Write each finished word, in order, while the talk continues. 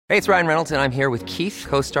Hey, it's Ryan Reynolds, and I'm here with Keith,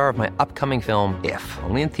 co-star of my upcoming film, If,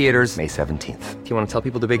 only in theaters May 17th. Do you want to tell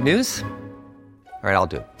people the big news? All right, I'll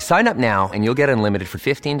do it. Sign up now and you'll get unlimited for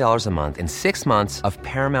 $15 a month and 6 months of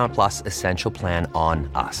Paramount Plus Essential Plan on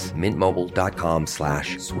us.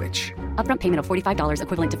 MintMobile.com/switch. Upfront payment of $45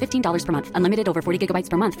 equivalent to $15 per month. Unlimited over 40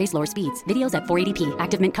 gigabytes per month. Face lower speeds. Videos at 480p.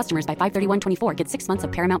 Active Mint customers by 531.24 get 6 months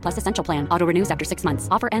of Paramount Plus Essential Plan. Auto renews after 6 months.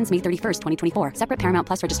 Offer ends May 31st, 2024. Separate Paramount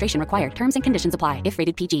Plus registration required. Terms and conditions apply if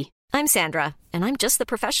rated PG. I'm Sandra, and I'm just the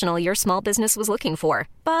professional your small business was looking for.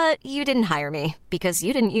 But you didn't hire me because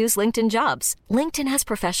you didn't use LinkedIn Jobs. LinkedIn has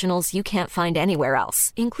professionals you can't find anywhere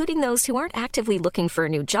else, including those who aren't actively looking for a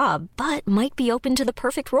new job, but might be open to the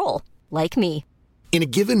perfect role, like me. In a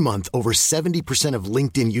given month, over 70% of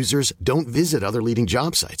LinkedIn users don't visit other leading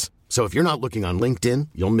job sites. So if you're not looking on LinkedIn,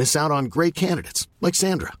 you'll miss out on great candidates like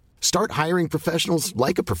Sandra. Start hiring professionals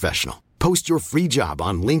like a professional. Post your free job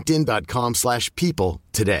on linkedin.com/people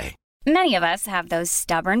today. Many of us have those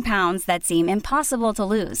stubborn pounds that seem impossible to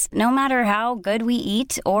lose, no matter how good we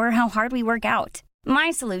eat or how hard we work out. My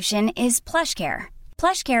solution is PlushCare.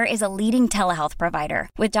 PlushCare is a leading telehealth provider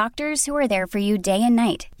with doctors who are there for you day and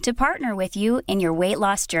night to partner with you in your weight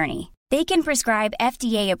loss journey. They can prescribe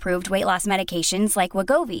FDA-approved weight loss medications like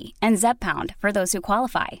Wegovy and Zepbound for those who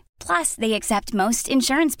qualify. Plus, they accept most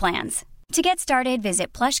insurance plans. To get started,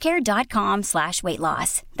 visit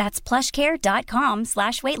plushcare.com/weightloss. That's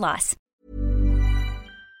plushcare.com/weightloss.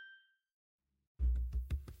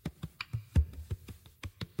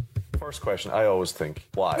 First question, I always think,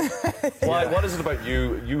 why? Why? What is it about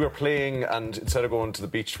you? You were playing, and instead of going to the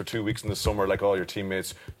beach for 2 weeks in the summer like all your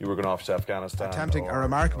teammates, you were going off to Afghanistan. Attempting a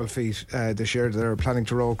remarkable feat this year. They're planning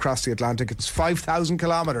to row across the Atlantic. It's 5,000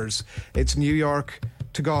 kilometres. It's New York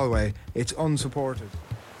to Galway. It's unsupported.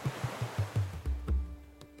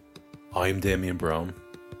 I'm Damien Brown,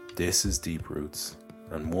 this is Deep Roots,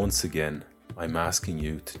 and once again, I'm asking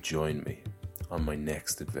you to join me on my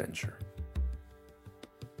next adventure.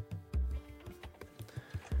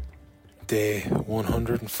 Day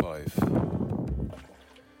 105.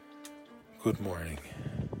 Good morning.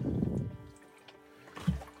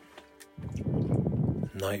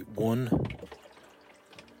 Night 1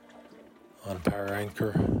 on Power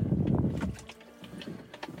Anchor.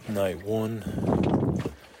 Night 1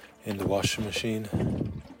 in the washing machine.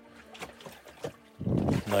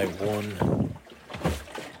 Night 1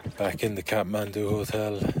 back in the Kathmandu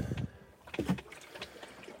hotel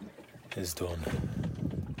is done.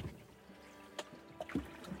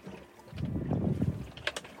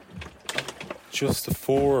 Just the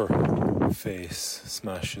 4 face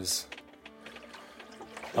smashes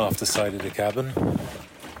off the side of the cabin,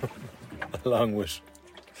 along with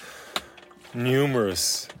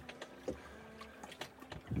numerous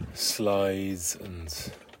slides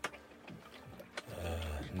and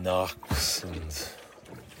knocks and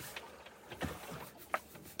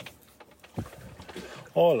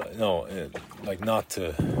not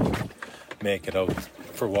to make it out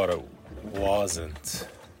for what it wasn't,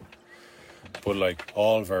 but like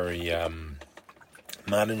all very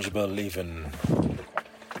manageable, even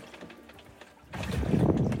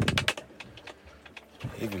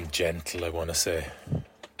gentle, I want to say,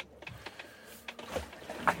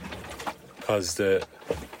 because the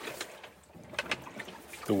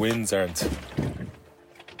winds aren't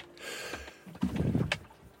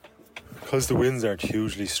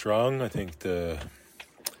hugely strong. I think the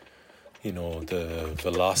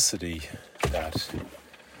velocity that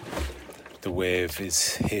the wave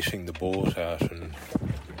is hitting the boat at and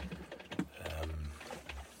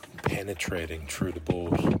penetrating through the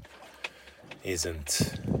boat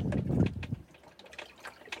isn't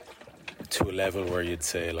to a level where you'd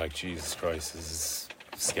say, like, Jesus Christ, this is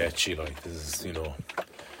sketchy, like, this is,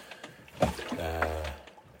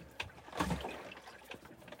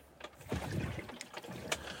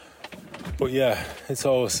 but yeah, it's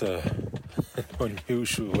always an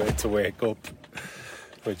unusual way to wake up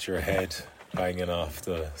with your head banging off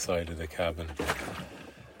the side of the cabin.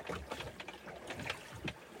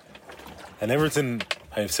 And everything,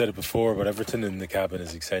 I've said it before, but everything in the cabin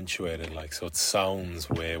is accentuated, like, so it sounds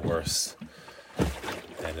way worse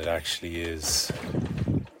than it actually is.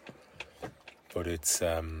 But it's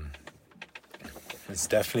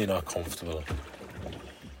definitely not comfortable.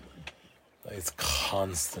 It's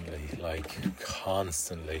constantly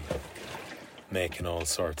making all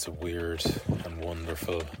sorts of weird and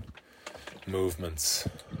wonderful movements.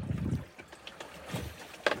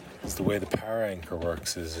 Because the way the power anchor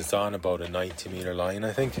works is it's on about a 90-metre line,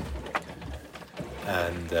 I think.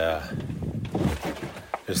 And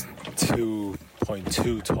there's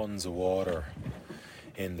 2.2 tons of water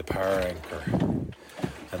in the power anchor.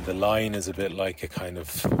 And and the line is a bit like a kind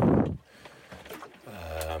of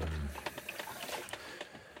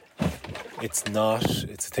it's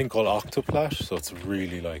a thing called octoplat, so it's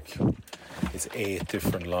really like it's 8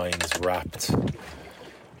 different lines wrapped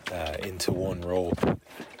into one rope,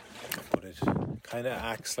 but it kind of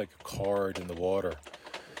acts like a cord in the water,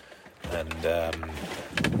 and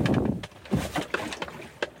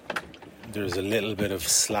there's a little bit of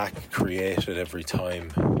slack created every time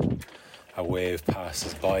a wave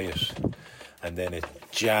passes by it, and then it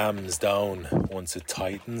jams down once it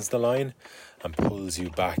tightens the line and pulls you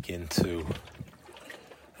back into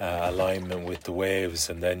alignment with the waves,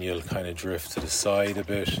 and then you'll kind of drift to the side a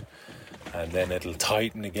bit, and then it'll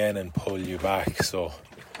tighten again and pull you back. So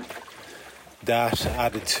that,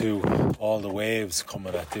 added to all the waves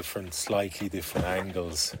coming at slightly different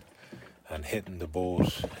angles and hitting the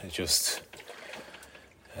boat, it just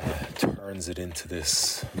turns it into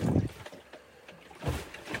this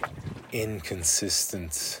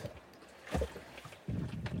inconsistent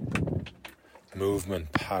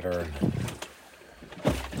movement pattern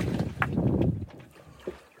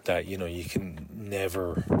that, you know, you can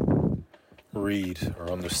never read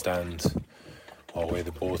or understand what way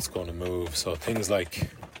the boat's going to move. So things like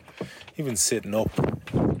even sitting up,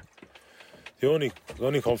 the only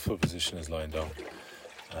comfortable position is lying down,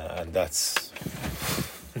 and that's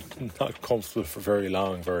not comfortable for very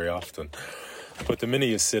long, very often. But the minute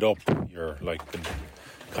you sit up, you're like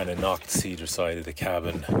kind of knocked to either side of the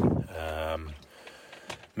cabin.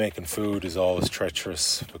 Making food is always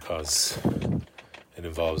treacherous because it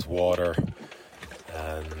involves water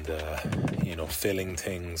and filling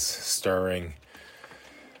things, stirring,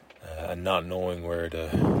 and not knowing where the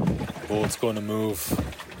boat's going to move.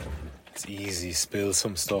 It's easy to spill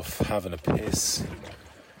some stuff. Having a piss,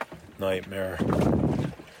 nightmare.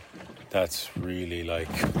 That's really like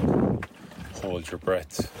hold your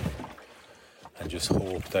breath and just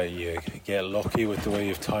hope that you get lucky with the way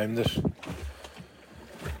you've timed it.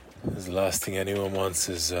 Because the last thing anyone wants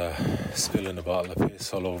is spilling a bottle of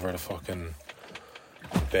piss all over the fucking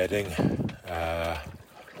bedding.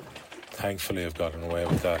 Thankfully I've gotten away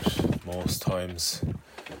with that most times.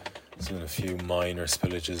 There's been a few minor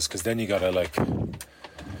spillages, because then you gotta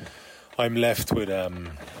I'm left with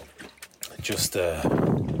just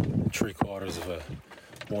 3/4 of a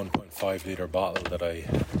 1.5 litre bottle that I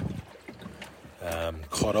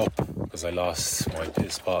cut up because I lost my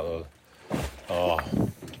piss bottle,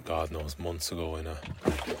 God knows, months ago in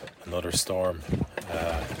another storm.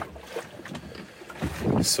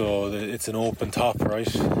 So it's an open top,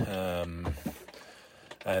 right?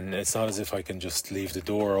 And it's not as if I can just leave the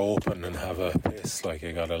door open and have a piss. Like,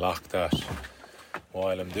 I gotta lock that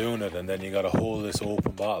while I'm doing it, and then you gotta hold this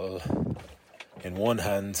open bottle in one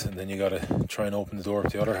hand, and then you gotta try and open the door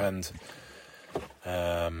with the other hand.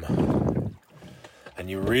 And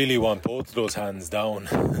you really want both of those hands down.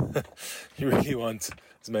 You really want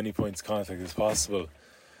as many points of contact as possible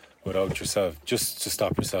without yourself, just to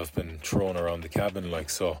stop yourself being thrown around the cabin. Like,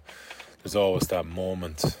 so there's always that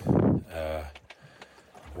moment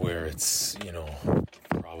where it's,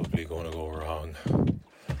 probably going to go wrong.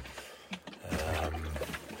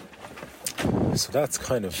 So that's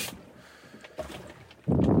kind of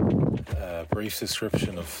a brief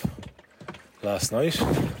description of last night,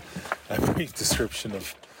 a brief description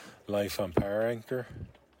of life on Power Anchor.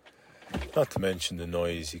 Not to mention the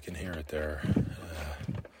noise, you can hear it there.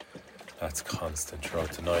 That's constant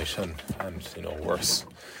throughout the night, and worse,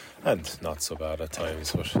 and not so bad at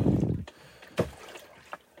times, but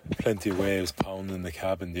plenty of waves pounding the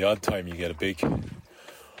cabin. The odd time you get a big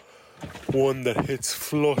one that hits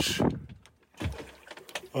flush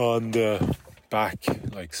on the back,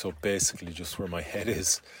 so basically just where my head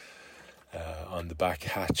is, on the back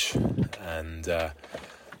hatch, and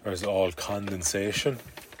there's all condensation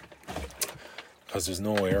because there's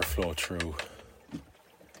no airflow through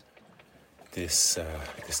this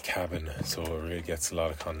cabin, so it really gets a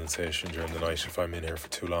lot of condensation during the night if I'm in here for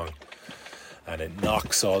too long, and it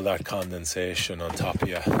knocks all that condensation on top of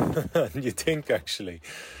you. And you think actually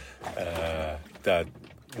that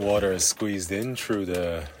water is squeezed in through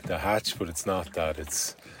the hatch, but it's not that.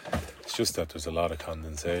 It's just that there's a lot of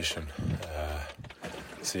condensation,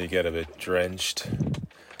 so you get a bit drenched.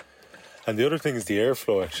 And the other thing is the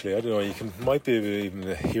airflow. Actually, I don't know, you might be able to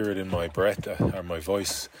even hear it in my breath or my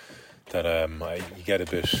voice that you get a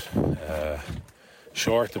bit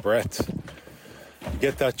short of breath. You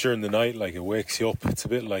get that during the night, like it wakes you up. It's a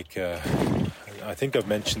bit like I think I've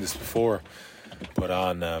mentioned this before, but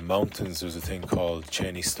on mountains there's a thing called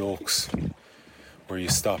Cheyne-Stokes, where you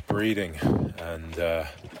stop breathing and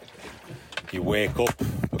you wake up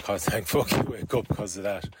thank fuck you wake up because of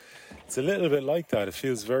that. It's a little bit like that. It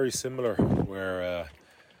feels very similar where,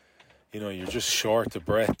 you're just short of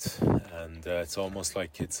breath, and it's almost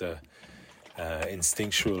like it's a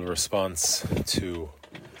instinctual response to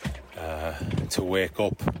wake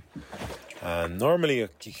up. And normally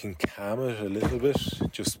you can calm it a little bit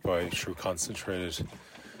just through concentrated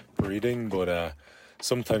breathing, but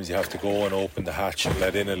sometimes you have to go and open the hatch and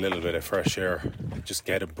let in a little bit of fresh air. Just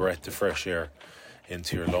get a breath of fresh air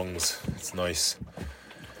into your lungs. It's nice.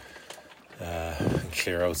 And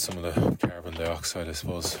clear out some of the carbon dioxide, I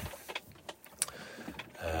suppose.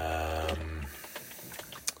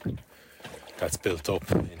 That's built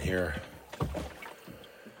up in here.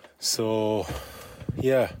 So,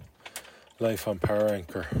 yeah, life on Power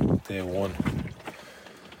Anchor, day 1.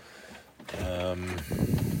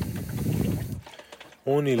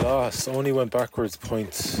 Only went backwards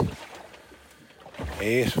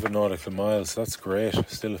 0.8 of a nautical mile, so that's great.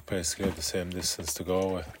 Still basically have the same distance to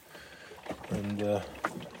go with. And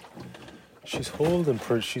she's holding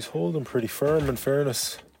pretty firm, in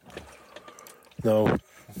fairness. Now,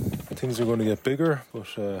 things are going to get bigger, but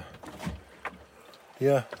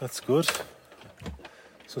yeah, that's good.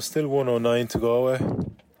 So still 109 to go away.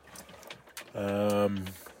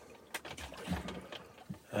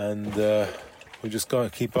 And we just got to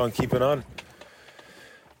keep on keeping on.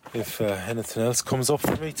 If anything else comes up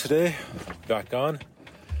for me today, I'll be back on.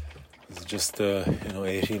 It's just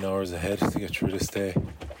 18 hours ahead to get through this day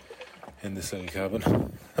in this little cabin.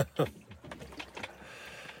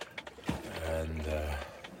 And yeah,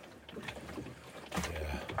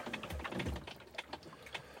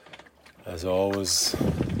 as always,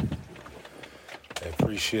 I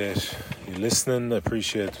appreciate you listening. I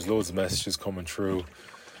appreciate there's loads of messages coming through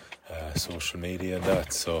social media and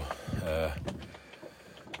that, so I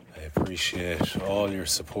appreciate all your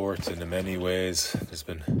support in the many ways. There's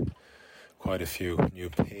been quite a few new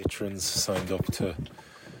patrons signed up to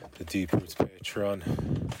the Deep Roots Patreon.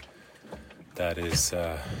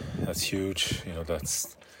 That's huge.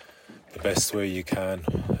 That's the best way you can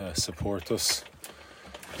support us.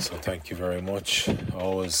 So thank you very much.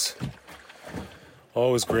 Always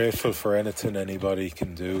grateful for anything anybody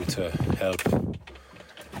can do to help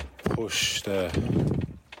push the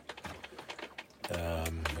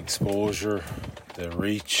exposure, the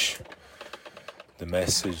reach, the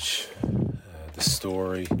message, the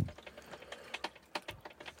story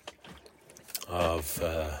of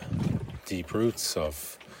Deep Roots,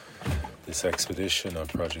 of this expedition of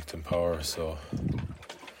Project Empower. So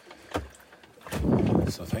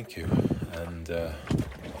thank you, and have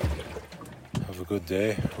a good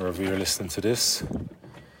day wherever you're listening to this.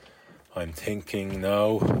 I'm thinking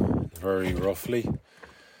now, very roughly,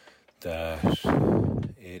 that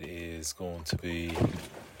it is going to be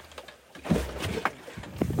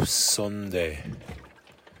Sunday.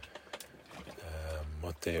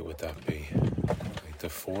 What date would that be? Like the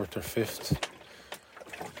 4th or 5th?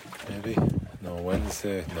 Maybe? No,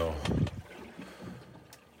 Wednesday? No.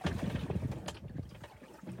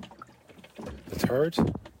 The 3rd?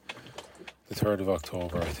 The 3rd of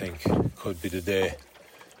October, I think, could be the day.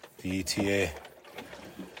 The ETA.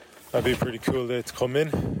 That'd be a pretty cool day to come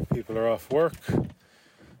in. People are off work.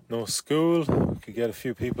 No school. Could get a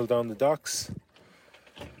few people down the docks.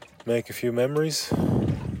 Make a few memories.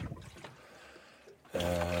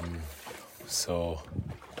 So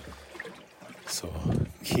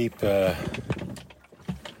keep it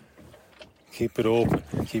open.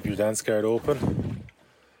 Keep your dance card open,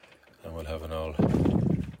 and we'll have an old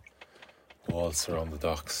waltz around the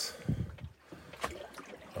docks.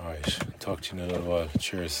 Alright, talk to you in a little while.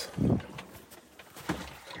 Cheers.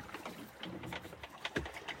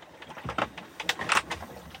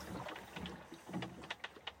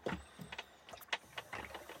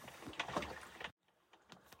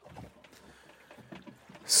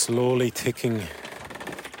 Slowly ticking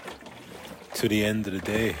to the end of the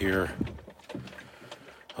day here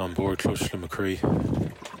on board Clutchland McCree.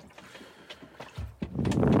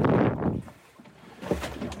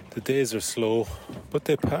 The days are slow, but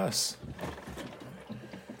they pass.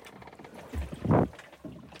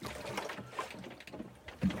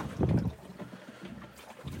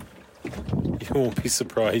 You won't be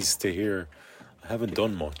surprised to hear I haven't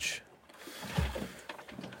done much.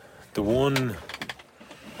 The one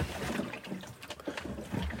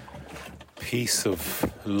piece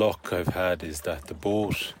of luck I've had is that the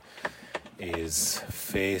boat is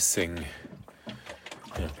facing,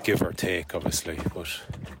 give or take obviously, but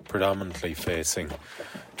predominantly facing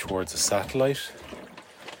towards a satellite,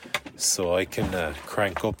 so I can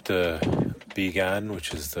crank up the BGAN,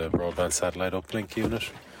 which is the broadband satellite uplink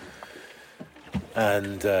unit,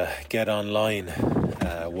 and get online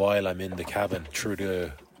while I'm in the cabin through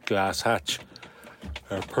the glass hatch,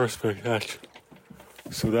 perspex hatch.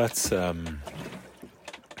 So that's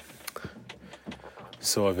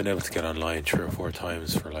so I've been able to get online 3 or 4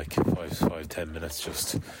 times for like 5-10 minutes,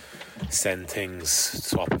 just send things,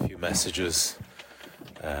 swap a few messages.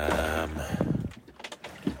 I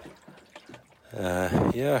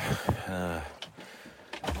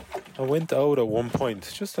went out at one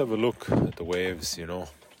point just to have a look at the waves, you know,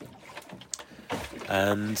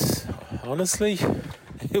 and honestly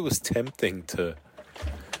it was tempting to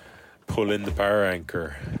pull in the power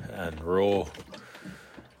anchor and row.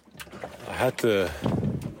 I had to.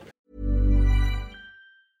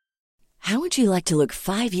 How would you like to look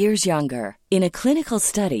 5 years younger? In a clinical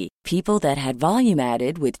study, people that had volume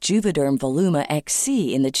added with Juvederm Voluma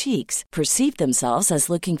XC in the cheeks perceived themselves as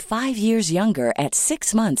looking 5 years younger at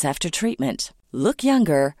 6 months after treatment. Look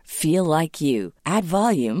younger, feel like you. Add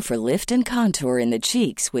volume for lift and contour in the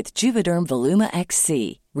cheeks with Juvederm Voluma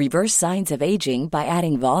XC. Reverse signs of aging by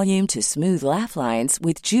adding volume to smooth laugh lines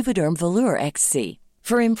with Juvederm Volure XC.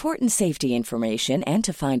 For important safety information and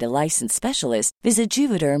to find a licensed specialist, visit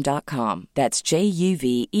Juvederm.com. That's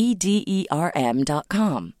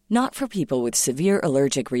JUVEDERM.com. Not for people with severe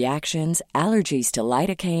allergic reactions, allergies to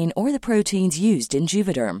lidocaine, or the proteins used in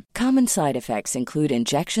Juvederm. Common side effects include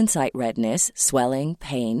injection site redness, swelling,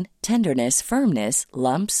 pain, tenderness, firmness,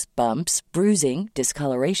 lumps, bumps, bruising,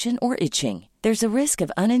 discoloration, or itching. There's a risk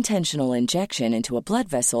of unintentional injection into a blood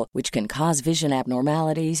vessel, which can cause vision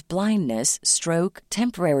abnormalities, blindness, stroke,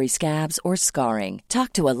 temporary scabs, or scarring.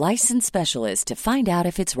 Talk to a licensed specialist to find out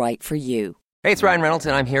if it's right for you. Hey, it's Ryan Reynolds,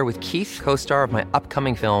 and I'm here with Keith, co-star of my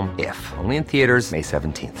upcoming film, If, only in theaters May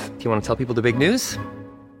 17th. Do you want to tell people the big news?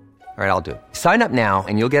 All right, I'll do it. Sign up now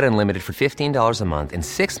and you'll get unlimited for $15 a month and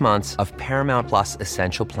 6 months of Paramount Plus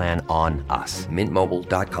Essential Plan on us.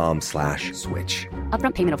 MintMobile.com/switch.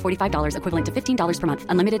 Upfront payment of $45 equivalent to $15 per month.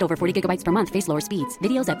 Unlimited over 40 gigabytes per month. Face lower speeds.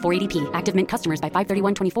 Videos at 480p. Active Mint customers by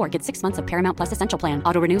 531.24 get 6 months of Paramount Plus Essential Plan.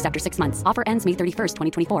 Auto renews after 6 months. Offer ends May 31st,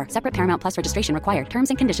 2024. Separate Paramount Plus registration required. Terms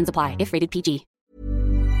and conditions apply if rated PG.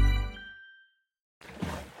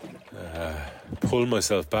 Pull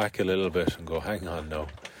myself back a little bit and go, hang on now.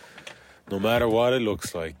 No matter what it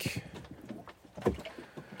looks like,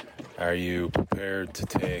 are you prepared to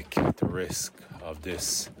take the risk of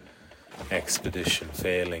this expedition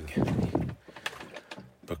failing?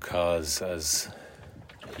 Because as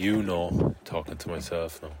you know, talking to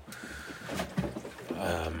myself now,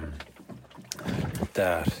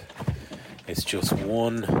 that it's just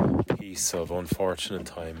one piece of unfortunate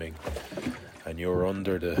timing and you're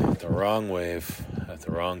under the wrong wave at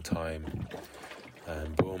the wrong time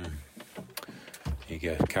and boom, you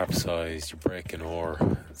get capsized, you break an oar,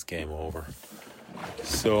 it's game over.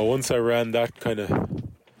 So once I ran that kind of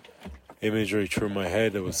imagery through my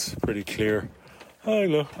head, it was pretty clear.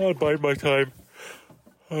 I'll bide my time.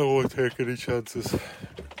 I won't take any chances.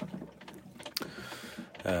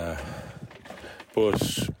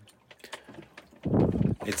 But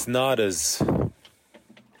it's not as...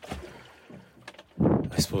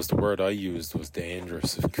 I suppose the word I used was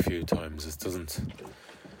dangerous a few times. It doesn't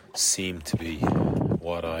seem to be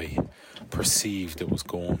what I perceived it was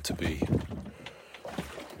going to be.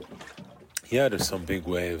 Yeah, there's some big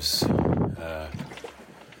waves, and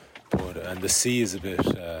the sea is a bit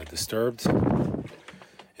disturbed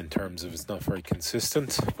in terms of it's not very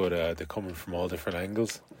consistent, but they're coming from all different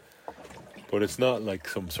angles. But it's not like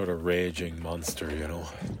some sort of raging monster, you know.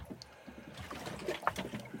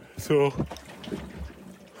 So,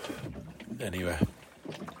 anyway,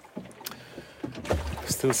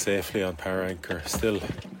 still safely on power anchor, still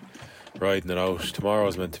riding it out.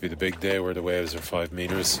 Tomorrow's meant to be the big day where the waves are 5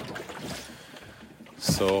 meters.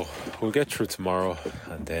 So we'll get through tomorrow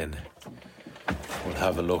and then we'll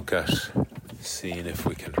have a look at seeing if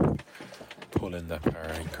we can pull in that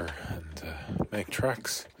power anchor and make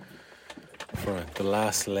tracks for the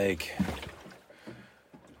last leg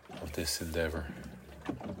of this endeavour.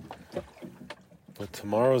 But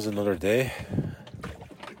tomorrow's another day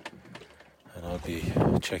and I'll be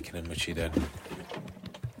checking in with you then.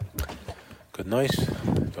 Good night,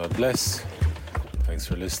 God bless, thanks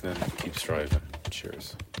for listening, keep striving,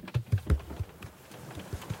 cheers.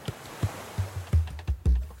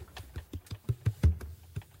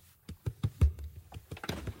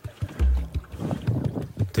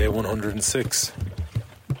 Day 106.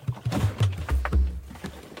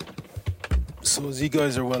 So as you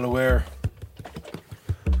guys are well aware,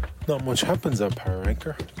 not much happens on power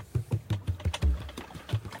anchor.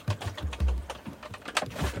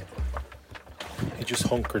 You just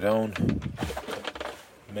hunker down,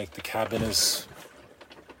 make the cabin as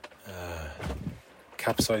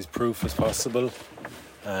capsize proof as possible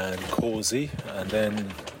and cozy, and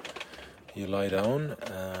then you lie down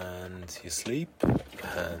and you sleep,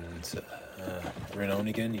 and every now and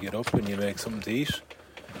again you get up and you make something to eat.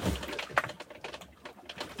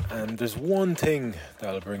 And there's one thing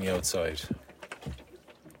that'll bring you outside,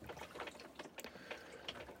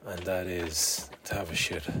 and that is to have a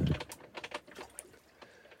shit.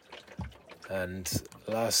 And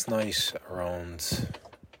last night around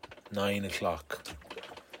 9 o'clock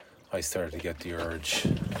I started to get the urge.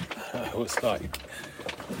 I was like,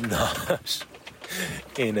 not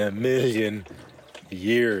in a million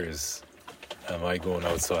years am I going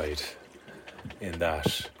outside in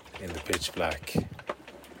the pitch black,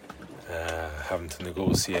 having to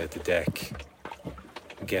negotiate the deck,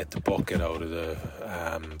 get the bucket out of the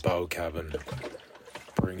bow cabin,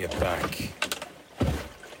 bring it back,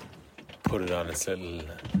 put it on its little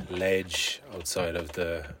ledge outside of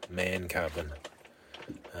the main cabin,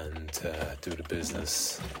 and do the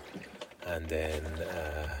business. And then,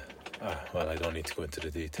 well, I don't need to go into the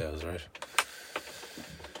details, right?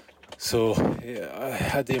 So yeah, I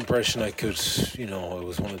had the impression I could, it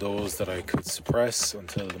was one of those that I could suppress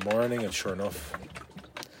until the morning, and sure enough,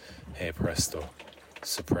 hey presto,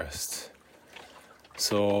 suppressed.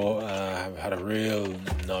 So I've had a real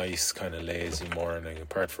nice kind of lazy morning,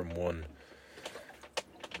 apart from one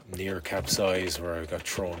near capsize where I got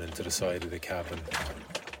thrown into the side of the cabin,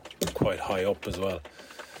 quite high up as well.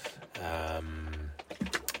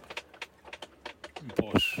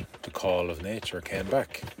 But the call of nature came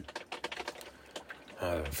back.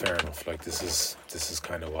 Fair enough, like this is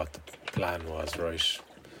kind of what the plan was, right?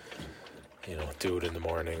 Do it in the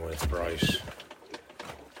morning when it's bright,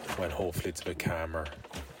 when hopefully it's a bit calmer.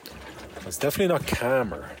 It's definitely not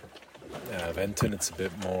calmer. Venton, it's a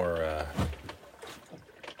bit more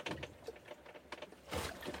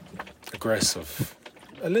aggressive,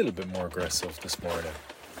 a little bit more aggressive this morning,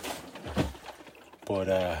 but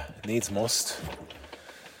needs must.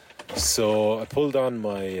 So I pulled on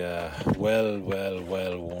my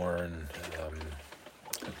well-worn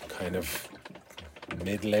kind of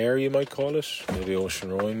mid-layer, you might call it, maybe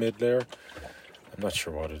ocean rowing mid-layer. I'm not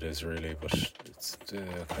sure what it is really, but it's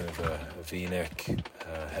kind of a V-neck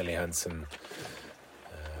Helly Hansen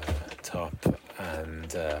top and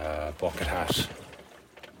bucket hat,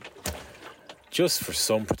 just for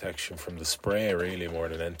some protection from the spray, really, more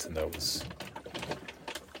than anything. That was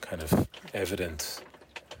kind of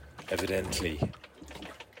evidently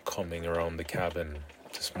coming around the cabin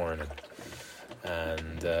this morning.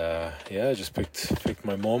 And I just picked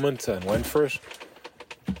my moment and went for it.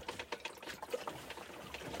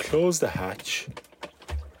 Closed the hatch,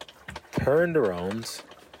 turned around,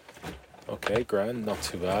 okay, grand, not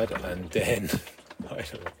too bad, and then I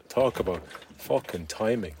don't know, talk about fucking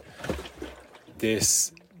timing.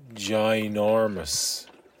 This ginormous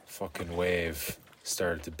fucking wave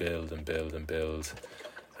started to build and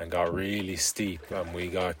got really steep, and we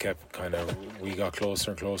got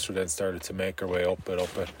closer and closer, then started to make our way up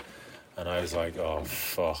it, and I was like, oh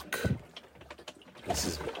fuck, this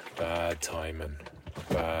is bad timing.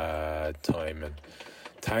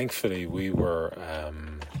 Thankfully we were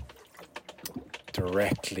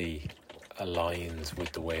directly aligned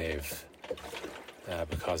with the wave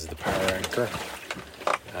because of the power anchor.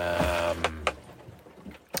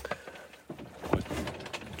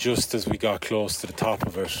 Just as we got close to the top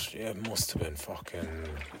of it, it must have been fucking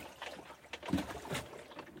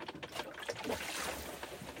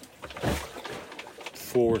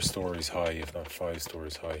 4 stories high, if not 5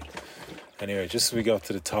 stories high. Anyway, just as we got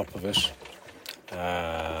to the top of it,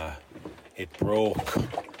 it broke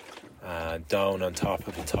down on top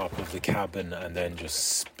of the cabin, and then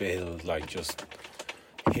just spilled, like just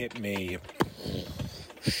hit me.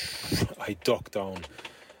 I ducked down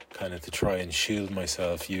kind of to try and shield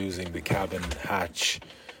myself using the cabin hatch,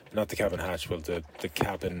 not the cabin hatch, well the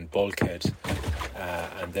cabin bulkhead,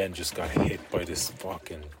 and then just got hit by this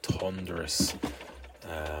fucking thunderous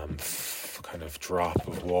kind of drop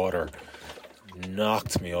of water.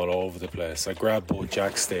 Knocked me all over the place. I grabbed both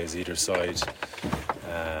jack stays either side,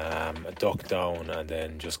 I ducked down, and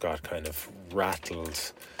then just got kind of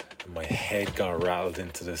rattled. My head got rattled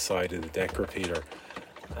into the side of the deck repeater,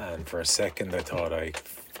 and for a second I thought I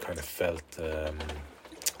kind of felt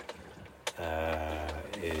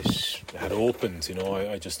it had opened,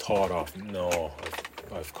 I just thought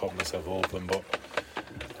I've cut myself open, but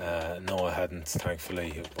no, I hadn't,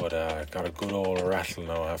 thankfully. But I got a good old rattle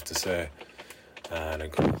now, I have to say, and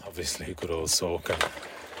obviously a good old soaking.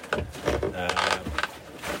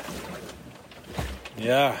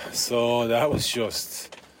 So that was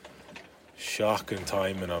just shocking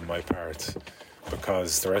timing on my part.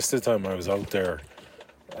 because the rest of the time I was out there,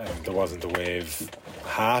 there wasn't a wave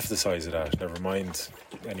half the size of that, never mind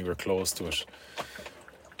anywhere close to it.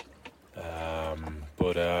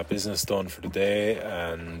 But business done for the day,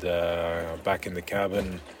 and back in the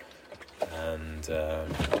cabin, and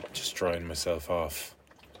just drying myself off.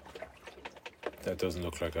 That doesn't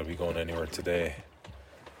look like I'll be going anywhere today,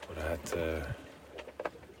 but I had to,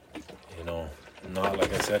 not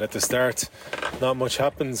like I said at the start, not much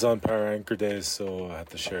happens on Power Anchor days, so I had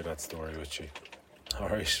to share that story with you.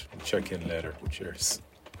 Alright, check in later. Cheers.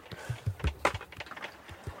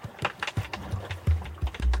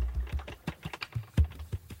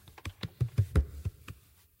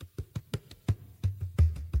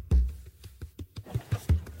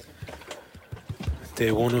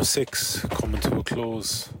 Day 106 coming to a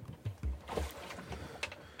close.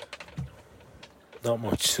 Not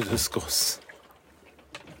much to discuss.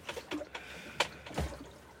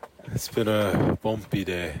 It's been a bumpy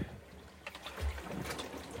day.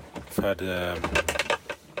 I've had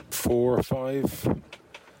 4 or 5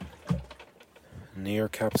 near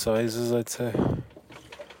capsizes, I'd say.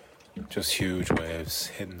 Just huge waves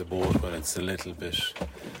hitting the boat when it's a little bit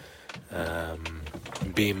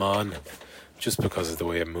beam on, just because of the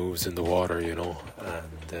way it moves in the water, and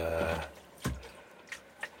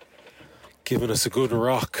giving us a good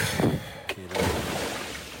rock,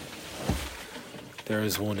 There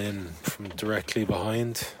is one in from directly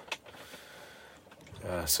behind.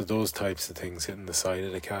 So those types of things hitting the side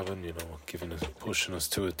of the cabin, pushing us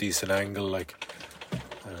to a decent angle, like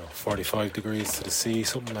 45 degrees to the sea,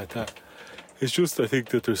 something like that. It's just, I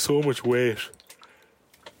think that there's so much weight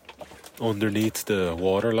underneath the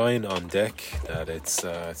waterline on deck that it's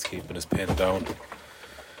keeping us pinned down.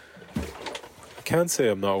 I can't say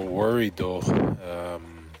I'm not worried though,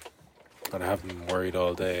 and I haven't been worried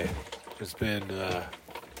all day. There's been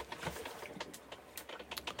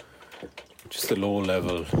just a low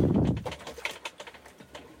level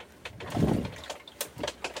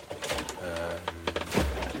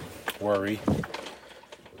worry,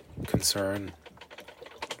 concern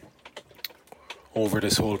over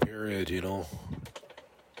this whole period, I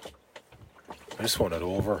just want it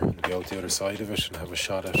over and be out the other side of it and have a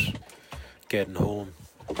shot at getting home.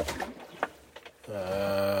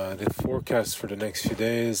 The forecast for the next few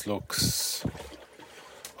days looks,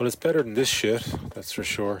 well, it's better than this shit, that's for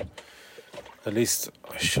sure. At least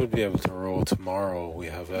I should be able to row tomorrow. We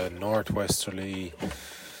have a northwesterly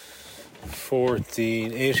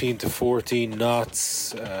 18 to 14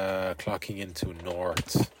 knots, clocking into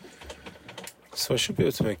north. So I should be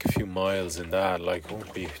able to make a few miles in that. Like,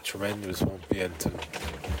 won't be tremendous, won't be anything.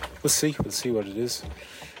 We'll see what it is.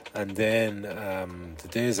 And then the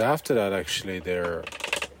days after that, actually, their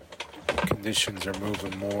conditions are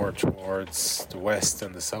moving more towards the west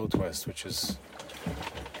and the southwest, which is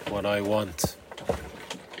what I want.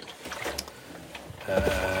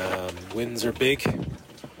 Winds are big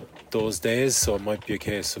those days, so it might be a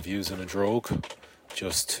case of using a drogue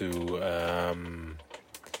just to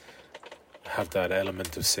have that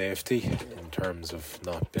element of safety in terms of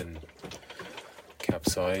not being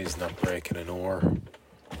capsized, not breaking an oar.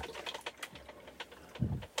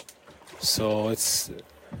 So it's a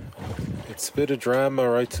bit of drama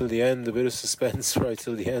right till the end, a bit of suspense right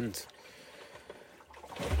till the end.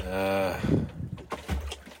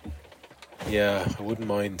 Yeah, I wouldn't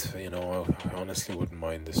mind, I honestly wouldn't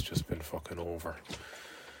mind this just been fucking over.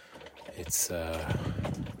 It's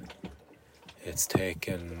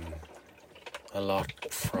taken a lot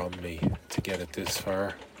from me to get it this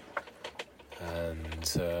far,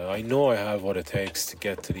 and I know I have what it takes to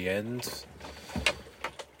get to the end.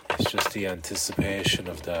 It's just the anticipation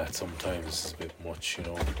of that sometimes is a bit much, and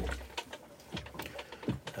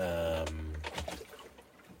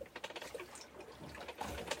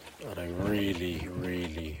I really,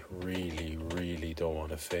 really, really, really don't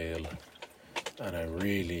want to fail. And I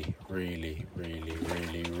really, really, really,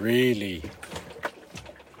 really, really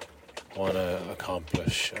want to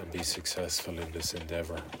accomplish and be successful in this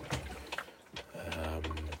endeavour.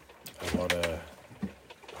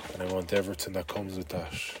 I want everything that comes with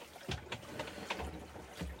that.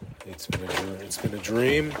 It's been a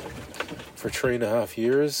dream for 3.5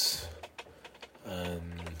 years,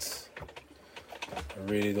 and I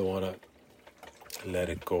really don't want to let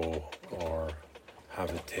it go or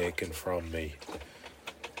have it taken from me.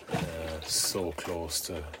 So close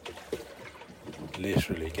to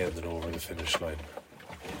literally getting it over the finish line.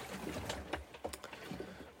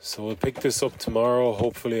 So we'll pick this up tomorrow.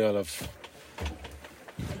 Hopefully I'll have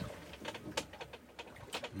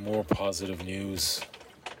more positive news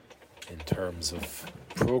in terms of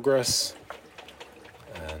progress,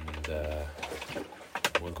 and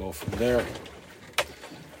we'll go from there.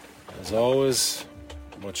 As always,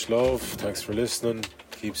 much love. Thanks for listening.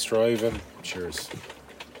 Keep striving. Cheers.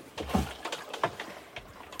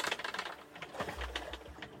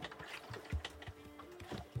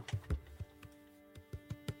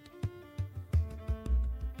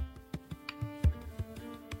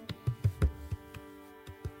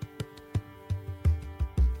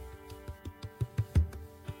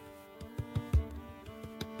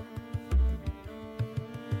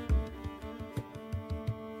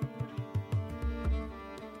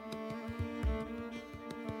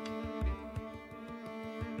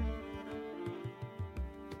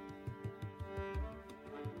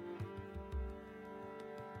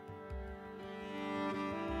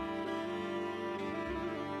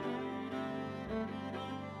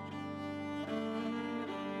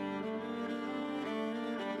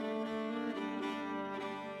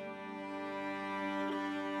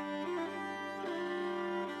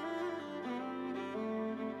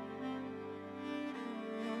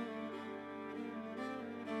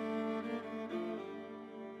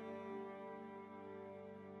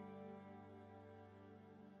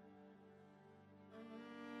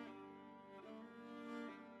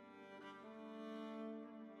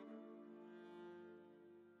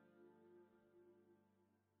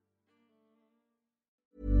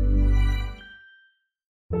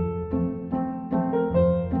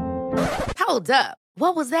 Hold up.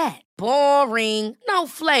 What was that? Boring. No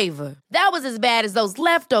flavor. That was as bad as those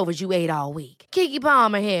leftovers you ate all week. Keke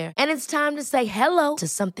Palmer here, and it's time to say hello to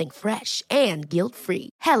something fresh and guilt-free.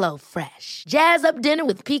 Hello Fresh. Jazz up dinner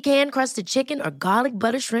with pecan-crusted chicken or garlic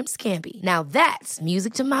butter shrimp scampi. Now that's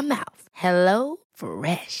music to my mouth. Hello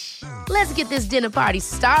Fresh. Let's get this dinner party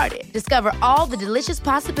started. Discover all the delicious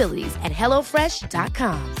possibilities at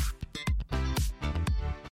hellofresh.com.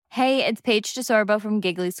 Hey, it's Paige DeSorbo from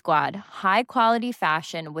Giggly Squad. High quality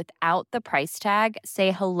fashion without the price tag.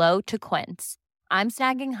 Say hello to Quince. I'm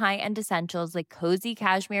snagging high-end essentials like cozy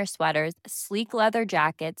cashmere sweaters, sleek leather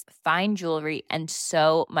jackets, fine jewelry, and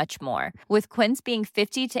so much more. With Quince being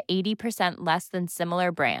 50 to 80% less than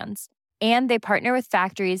similar brands. And they partner with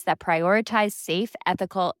factories that prioritize safe,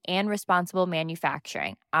 ethical, and responsible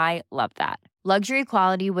manufacturing. I love that. Luxury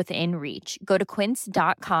quality within reach. Go to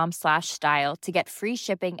quince.com/style to get free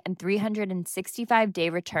shipping and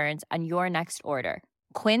 365-day returns on your next order.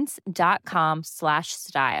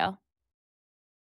 Quince.com/style.